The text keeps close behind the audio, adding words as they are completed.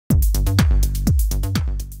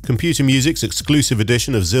Computer Music's exclusive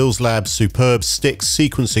edition of XILS-lab's superb StiX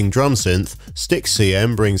sequencing drum synth, StiX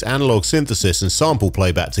CM brings analog synthesis and sample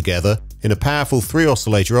playback together in a powerful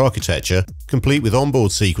 3-oscillator architecture, complete with onboard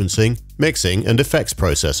sequencing, mixing and effects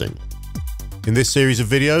processing. In this series of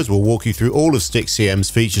videos, we'll walk you through all of StiX CM's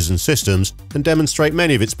features and systems and demonstrate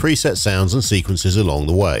many of its preset sounds and sequences along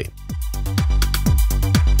the way.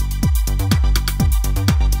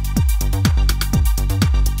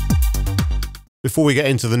 Before we get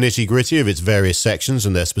into the nitty-gritty of its various sections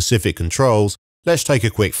and their specific controls, let's take a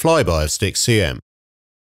quick flyby of StiX CM.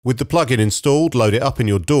 With the plugin installed, load it up in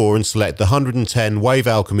your DAW and select the 110 Wave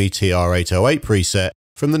Alchemy TR-808 preset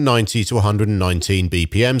from the 90 to 119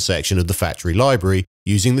 BPM section of the factory library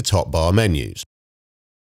using the top bar menus.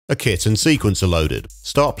 A kit and sequence are loaded.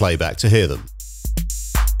 Start playback to hear them.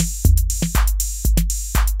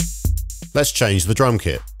 Let's change the drum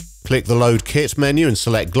kit. Click the Load Kit menu and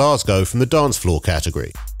select Glasgow from the Dance Floor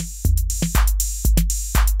category.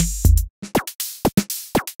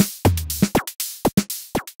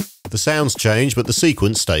 The sounds change, but the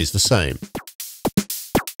sequence stays the same.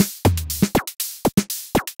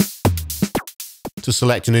 To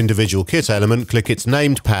select an individual kit element, click its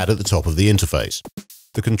named pad at the top of the interface.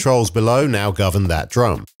 The controls below now govern that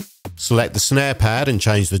drum. Select the snare pad and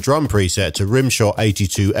change the drum preset to Rimshot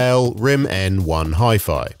 82L Rim N1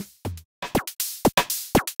 Hi-Fi.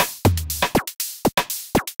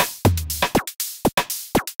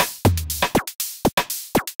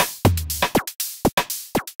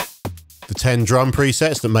 The 10 drum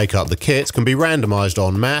presets that make up the kit can be randomized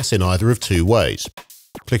en masse in either of two ways.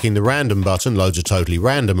 Clicking the Random button loads a totally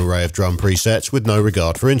random array of drum presets with no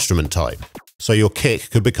regard for instrument type, so your kick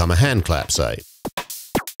could become a hand clap, say.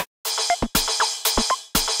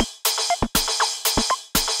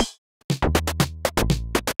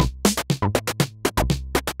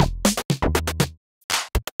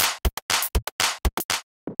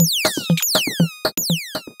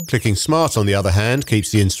 Clicking Smart, on the other hand,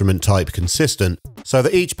 keeps the instrument type consistent, so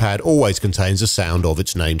that each pad always contains a sound of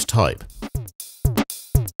its named type.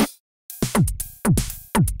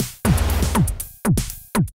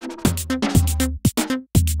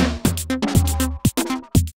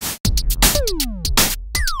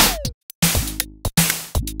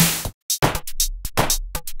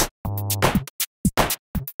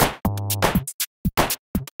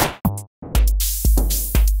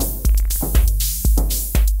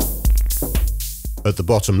 At the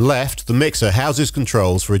bottom left, the mixer houses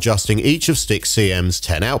controls for adjusting each of StiX CM's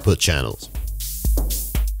 10 output channels.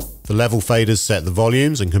 The level faders set the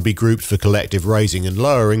volumes and can be grouped for collective raising and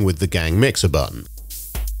lowering with the Gang Mixer button.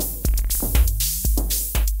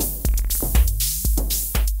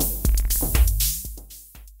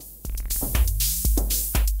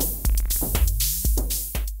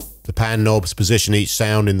 The pan knobs position each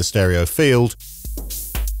sound in the stereo field,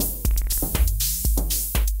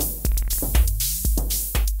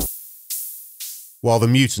 while the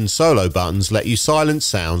mute and solo buttons let you silence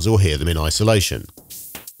sounds or hear them in isolation.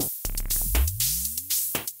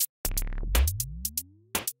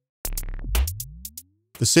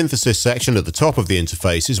 The synthesis section at the top of the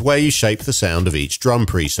interface is where you shape the sound of each drum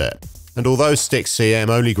preset, and although StiX CM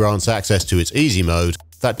only grants access to its easy mode,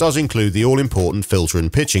 that does include the all-important filter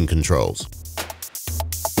and pitching controls.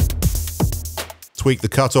 Tweak the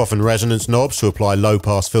cutoff and resonance knobs to apply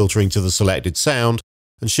low-pass filtering to the selected sound,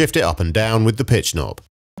 and shift it up and down with the pitch knob.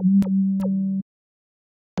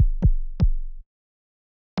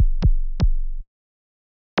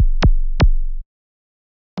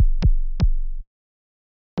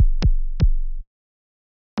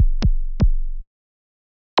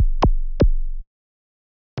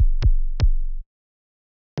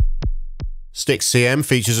 StiX CM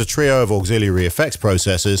features a trio of auxiliary effects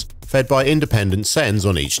processors fed by independent sends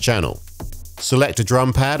on each channel. Select a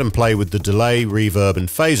drum pad and play with the delay, reverb and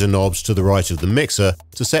phaser knobs to the right of the mixer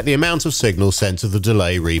to set the amount of signal sent to the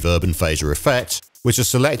delay, reverb and phaser effects, which are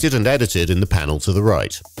selected and edited in the panel to the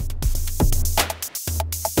right.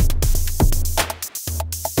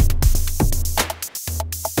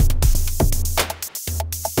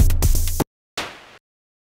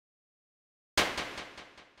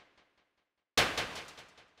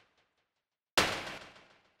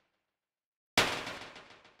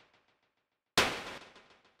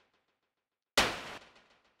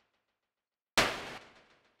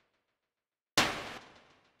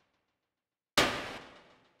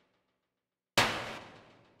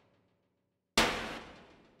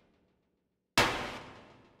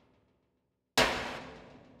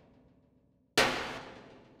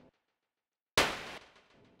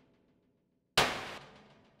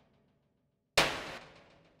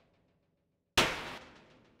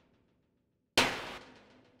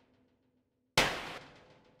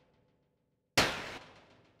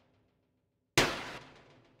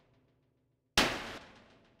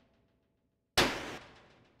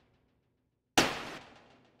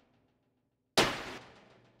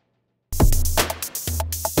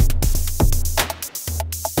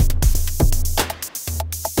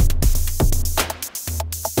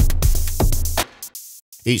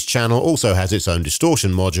 Each channel also has its own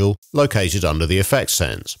distortion module located under the effects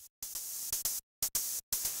sense.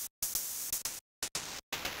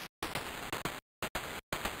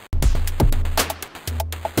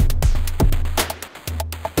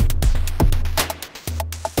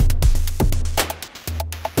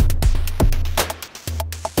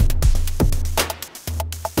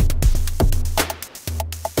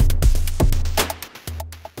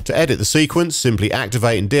 To edit the sequence, simply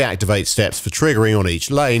activate and deactivate steps for triggering on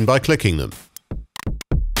each lane by clicking them.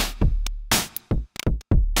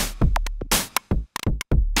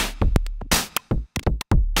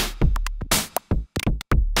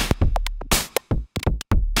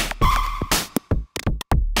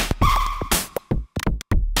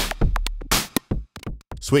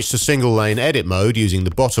 Switch to single lane edit mode using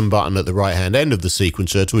the bottom button at the right hand end of the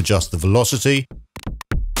sequencer to adjust the velocity,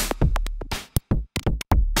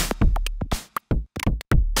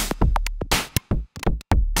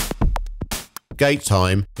 gate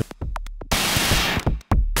time,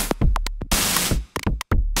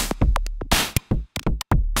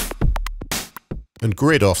 and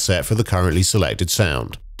grid offset for the currently selected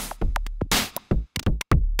sound.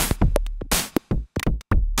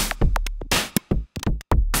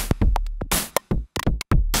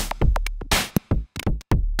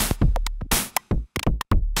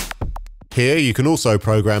 Here you can also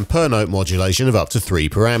program per note modulation of up to 3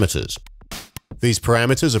 parameters. These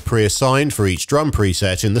parameters are pre-assigned for each drum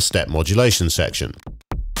preset in the step modulation section.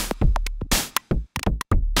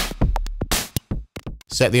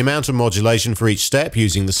 Set the amount of modulation for each step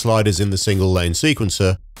using the sliders in the single lane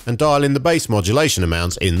sequencer, and dial in the bass modulation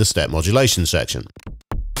amounts in the step modulation section.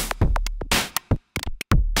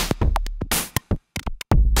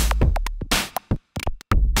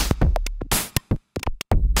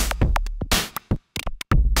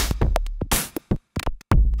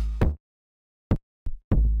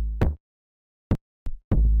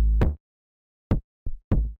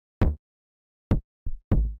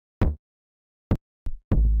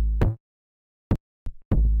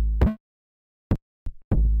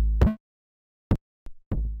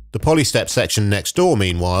 The PolyStep section next door,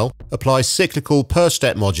 meanwhile, applies cyclical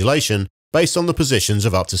per-step modulation based on the positions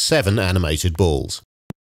of up to 7 animated balls.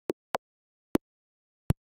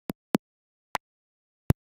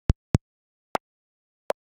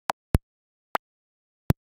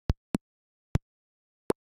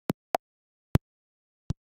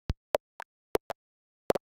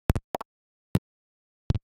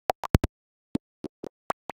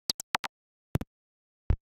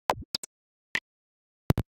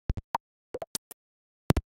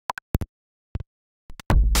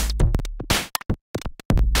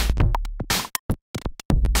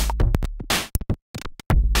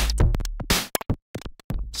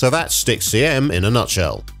 So that's StiX CM in a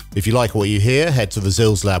nutshell. If you like what you hear, head to the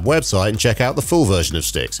XILS-lab website and check out the full version of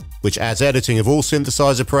StiX, which adds editing of all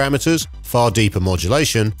synthesizer parameters, far deeper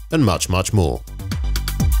modulation, and much more.